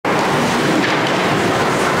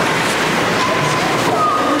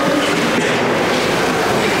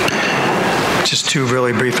Just two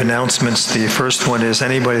really brief announcements. The first one is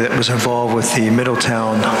anybody that was involved with the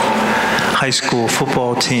Middletown High School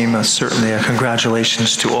football team, certainly a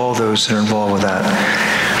congratulations to all those that are involved with that.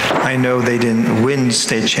 I know they didn't win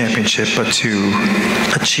state championship, but to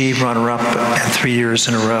achieve runner-up 3 years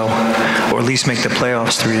in a row, or at least make the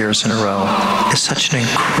playoffs 3 years in a row, is such an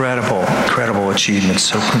incredible, incredible achievement.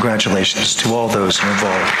 So congratulations to all those who are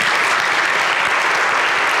involved.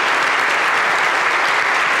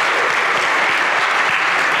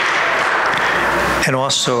 And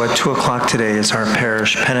also at 2 o'clock today is our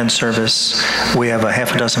parish penance service. We have a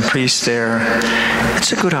half a dozen priests there.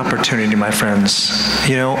 It's a good opportunity, my friends.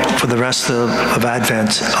 You know, for the rest of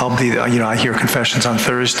Advent, I'll be, I hear confessions on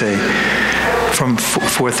Thursday from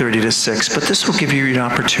 4:30 to 6, but this will give you an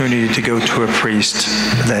opportunity to go to a priest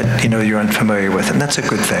that, you're unfamiliar with, and that's a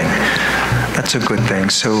good thing. That's a good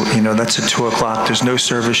thing. So, that's at 2 o'clock. There's no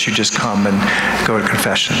service. You just come and go to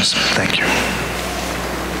confessions. Thank you.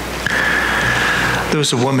 There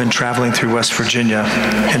was a woman traveling through West Virginia,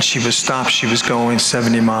 and she was stopped. She was going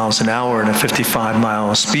 70 miles an hour in a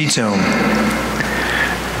 55-mile speed zone.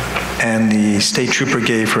 And the state trooper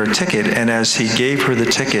gave her a ticket, and as he gave her the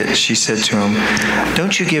ticket, she said to him,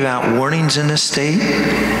 "Don't you give out warnings in this state?"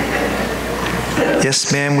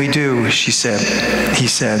 "Yes, ma'am, we do," she said. He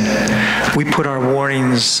said, "We put our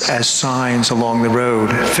warnings as signs along the road,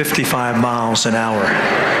 55 miles an hour."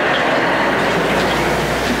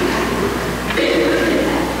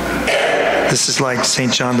 This is like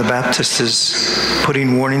St. John the Baptist is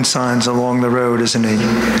putting warning signs along the road, isn't he?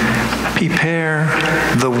 Prepare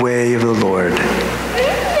the way of the Lord.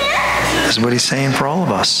 This is what he's saying for all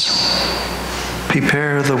of us.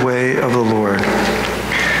 Prepare the way of the Lord.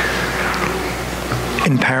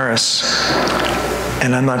 In Paris,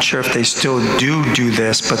 and I'm not sure if they still do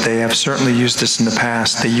this, but they have certainly used this in the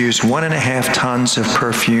past, they use 1.5 tons of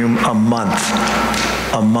perfume a month.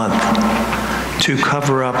 To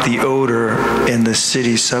cover up the odor in the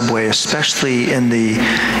city subway, especially in the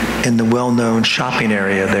well-known shopping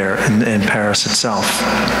area there in Paris itself.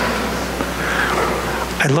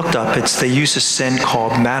 I looked up, they use a scent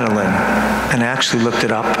called Madeleine, and I actually looked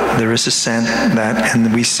it up. There is a scent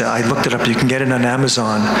I looked it up. You can get it on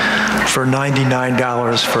Amazon for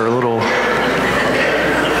 $99 for a little.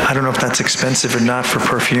 I don't know if that's expensive or not for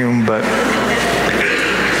perfume, but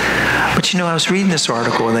I was reading this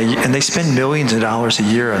article, and they spend millions of dollars a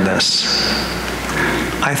year on this.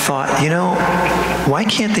 I thought, why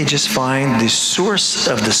can't they just find the source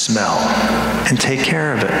of the smell and take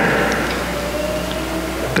care of it?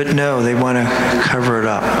 But no, they want to cover it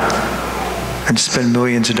up and spend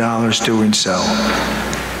millions of dollars doing so.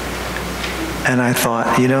 And I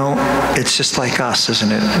thought, it's just like us,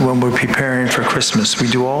 isn't it? When we're preparing for Christmas, we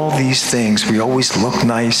do all these things. We always look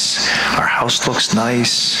nice. Our house looks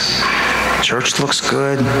nice. Church looks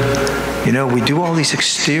good. We do all these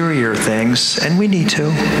exterior things, and we need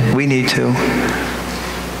to.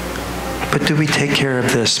 But do we take care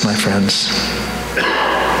of this, my friends?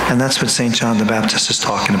 And that's what St. John the Baptist is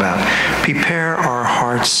talking about. Prepare our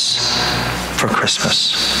hearts for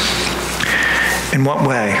Christmas. In what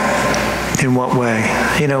way? In what way?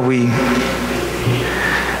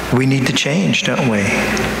 We need to change, don't we?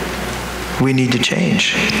 We need to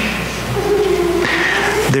change.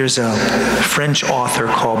 There's a French author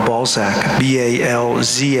called Balzac,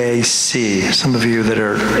 B-A-L-Z-A-C. Some of you that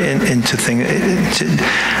are into things,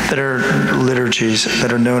 that are liturgies,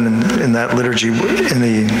 that are known in that liturgy in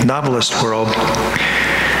the novelist world.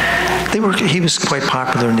 He was quite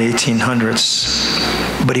popular in the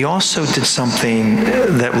 1800s, but he also did something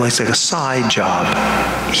that was like a side job.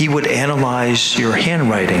 He would analyze your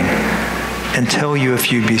handwriting and tell you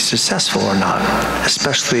if you'd be successful or not.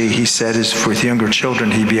 Especially, he said, with younger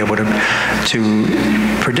children, he'd be able to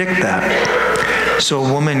predict that. So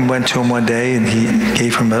a woman went to him one day, and he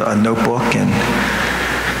gave him a notebook, and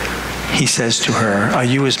he says to her, "Are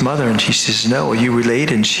you his mother?" And she says, "No." "Are you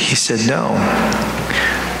related?" And he said, "No."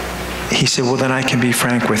 He said, "Well, then I can be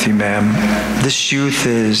frank with you, ma'am. This youth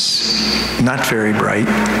is not very bright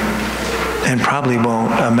and probably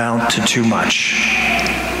won't amount to too much."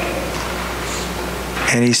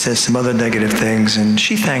 And he said some other negative things, and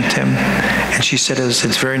she thanked him. And she said,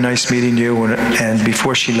 it's very nice meeting you. And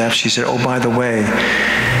before she left, she said, "Oh, by the way,"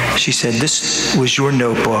 she said, "this was your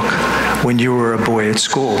notebook when you were a boy at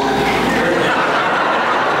school."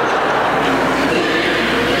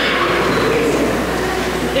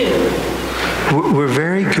 We're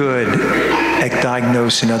very good at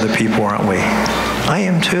diagnosing other people, aren't we? I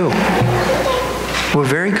am too. We're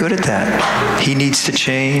very good at that. He needs to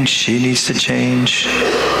change. She needs to change.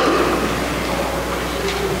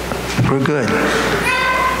 We're good.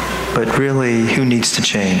 But really, who needs to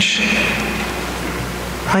change?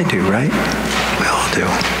 I do, right? We all do.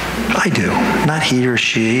 I do. Not he or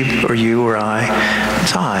she or you or I.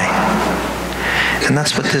 It's I. And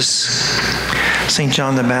that's what this St.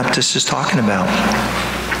 John the Baptist is talking about.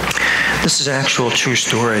 This is an actual true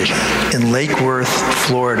story. In Lake Worth,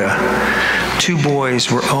 Florida, 2 boys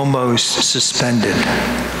were almost suspended.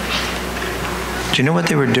 Do you know what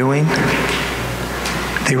they were doing?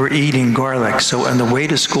 They were eating garlic. So on the way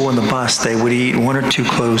to school on the bus, they would eat 1 or 2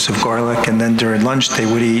 cloves of garlic, and then during lunch, they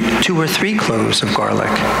would eat 2 or 3 cloves of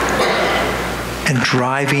garlic. And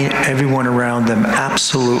driving everyone around them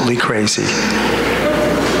absolutely crazy.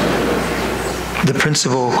 The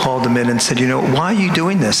principal called them in and said, why are you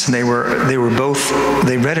doing this? And they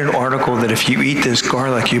read an article that if you eat this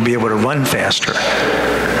garlic, you'll be able to run faster.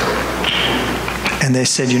 And they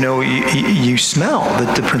said, you smell,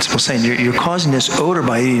 that the principal's saying, you're causing this odor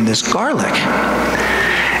by eating this garlic.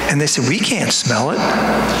 And they said, we can't smell it.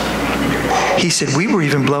 He said, we were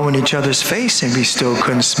even blowing each other's face and we still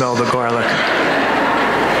couldn't smell the garlic.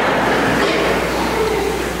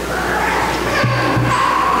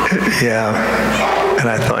 Yeah. And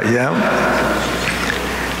I thought,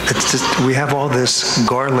 it's just, we have all this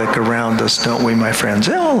garlic around us, don't we, my friends?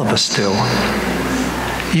 All of us do.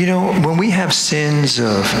 When we have sins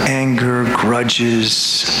of anger,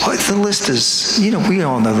 grudges, the list is, we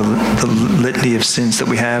all know the litany of sins that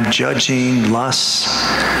we have: judging, lust,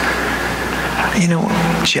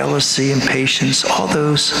 jealousy, impatience, all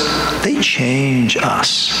those, they change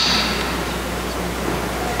us.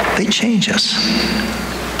 They change us.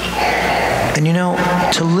 And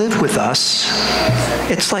to live with us,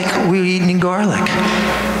 it's like we're eating garlic.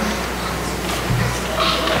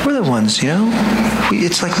 We're the ones,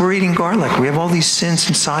 it's like we're eating garlic. We have all these sins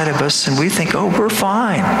inside of us, and we think, oh, we're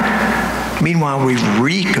fine. Meanwhile, we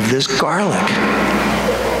reek of this garlic,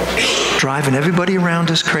 driving everybody around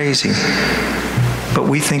us crazy. But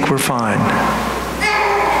we think we're fine.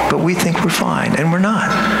 But we think we're fine, and we're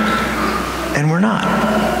not. And we're not.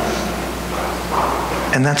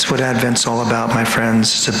 And that's what Advent's all about, my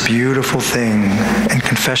friends. It's a beautiful thing, and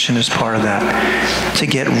confession is part of that, to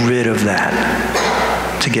get rid of that.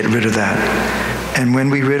 To get rid of that. And when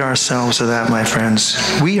we rid ourselves of that, my friends,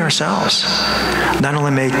 we ourselves not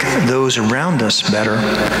only make those around us better,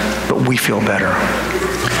 but we feel better.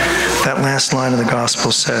 That last line of the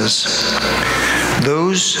gospel says,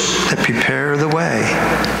 those that prepare the way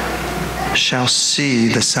shall see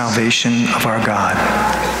the salvation of our God.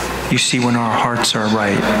 You see, when our hearts are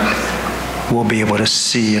right, we'll be able to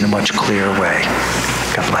see in a much clearer way.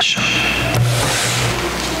 God bless you.